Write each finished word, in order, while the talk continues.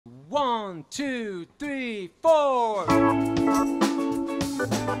1, 2, 3, 4.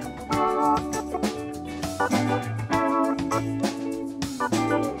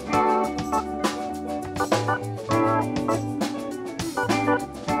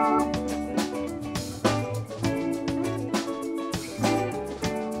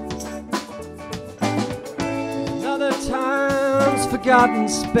 Another time's forgotten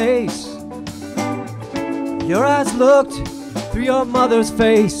space. Your eyes looked through your mother's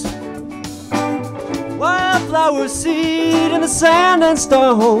face. Wildflower seed in the sand and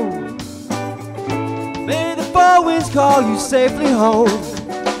stone. May the four winds call you safely home.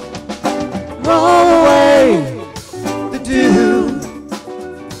 Roll away the dew.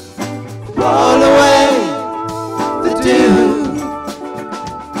 Roll away the dew.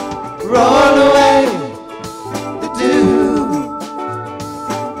 Roll away the dew.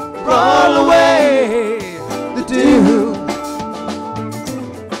 Roll away the dew.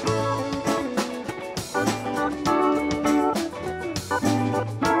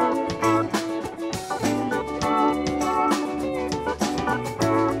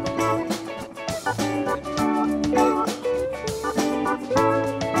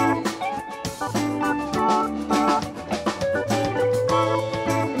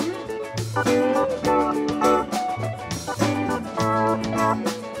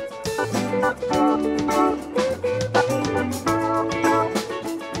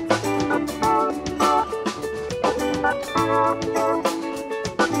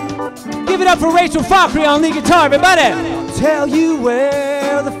 Give it up for Rachel Fockery on lead guitar, everybody! I'll tell you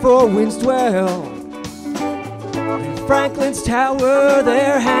where the four winds dwell. In Franklin's tower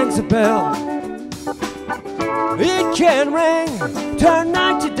there hangs a bell. It can ring, turn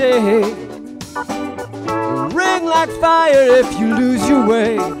night to day. Ring like fire if you lose your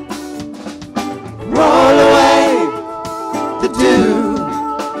way. Roll away the dew.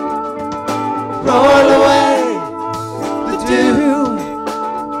 Roll away the dew.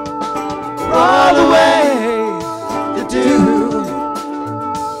 Roll away the dew.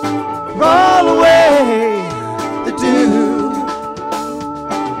 Roll away the dew.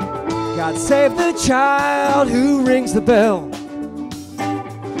 God save the child who rings the bell.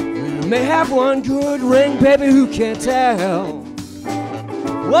 You may have one good ring, baby, who can't tell?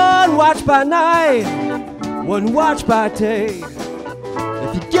 One watch by night, one watch by day.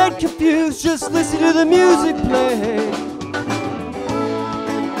 If you get confused, just listen to the music play.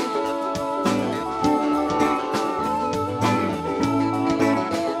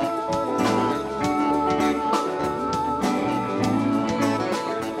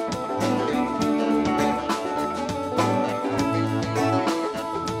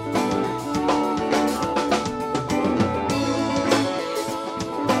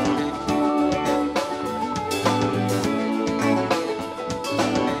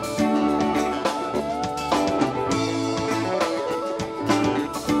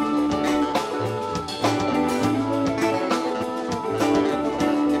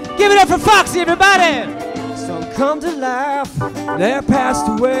 Give it up for Foxy, everybody! Some come to laugh, they're passed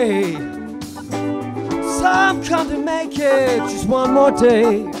away. Some come to make it just one more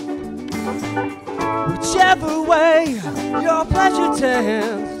day. Whichever way your pleasure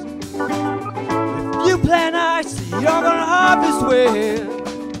tends, if you play nice, you're gonna harvest wind.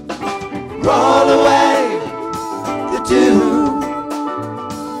 Roll away the dew.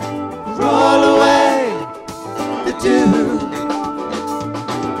 Roll away the dew.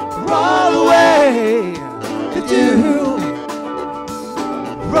 Roll away the dew.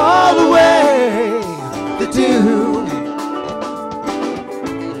 Roll away the dew.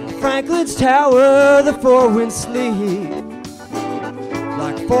 Franklin's tower, the four winds sleep.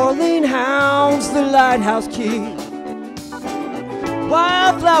 Like four lean hounds, the lighthouse keep.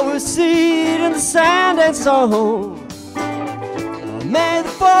 Wildflower seed in the sand and stone. May the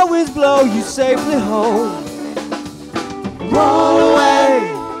four winds blow you safely home. Roll away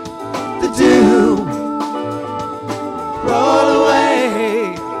the dew. Roll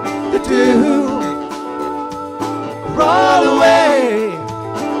away the dew. Roll away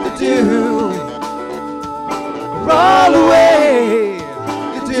the dew. Roll away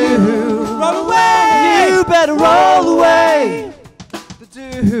the dew. Roll away. You better roll away the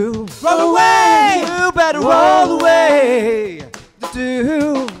dew. Roll away. You better roll away the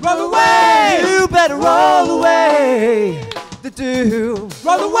dew. Roll away. You better roll away the dew.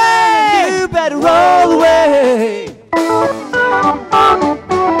 Roll away. You better roll away.